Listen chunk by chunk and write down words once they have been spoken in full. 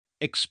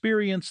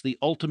Experience the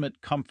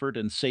ultimate comfort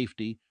and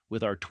safety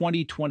with our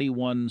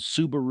 2021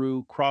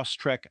 Subaru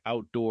Crosstrek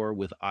Outdoor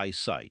with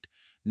Eyesight,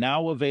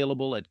 now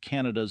available at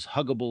Canada's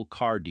huggable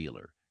car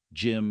dealer,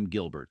 Jim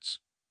Gilberts.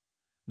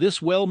 This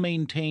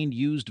well-maintained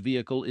used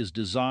vehicle is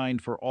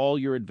designed for all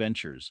your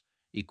adventures,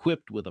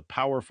 equipped with a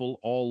powerful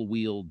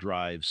all-wheel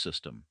drive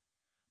system.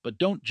 But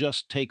don't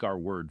just take our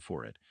word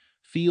for it.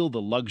 Feel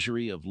the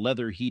luxury of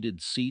leather-heated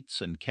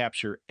seats and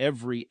capture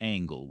every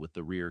angle with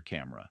the rear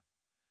camera.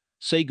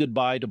 Say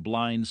goodbye to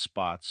blind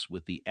spots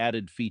with the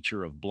added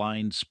feature of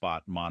blind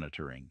spot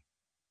monitoring.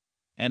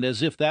 And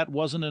as if that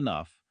wasn't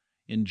enough,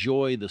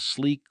 enjoy the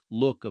sleek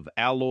look of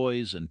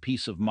alloys and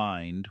peace of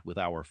mind with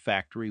our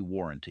factory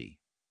warranty.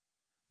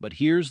 But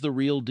here's the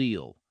real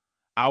deal,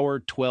 our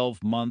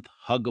 12-month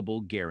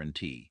huggable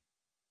guarantee.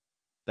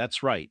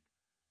 That's right,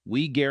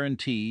 we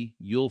guarantee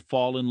you'll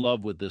fall in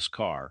love with this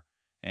car,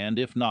 and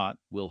if not,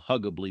 we'll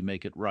huggably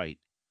make it right.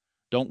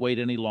 Don't wait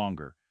any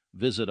longer.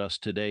 Visit us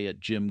today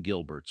at Jim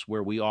Gilbert's,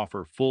 where we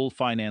offer full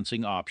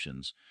financing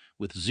options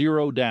with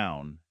zero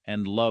down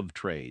and love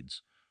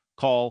trades.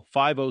 Call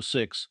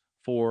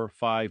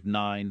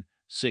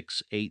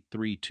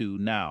 506-459-6832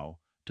 now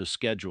to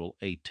schedule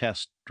a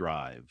test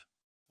drive.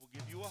 We'll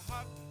give you a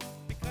hug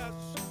because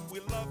we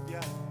love you.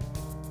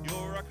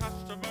 You're a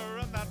customer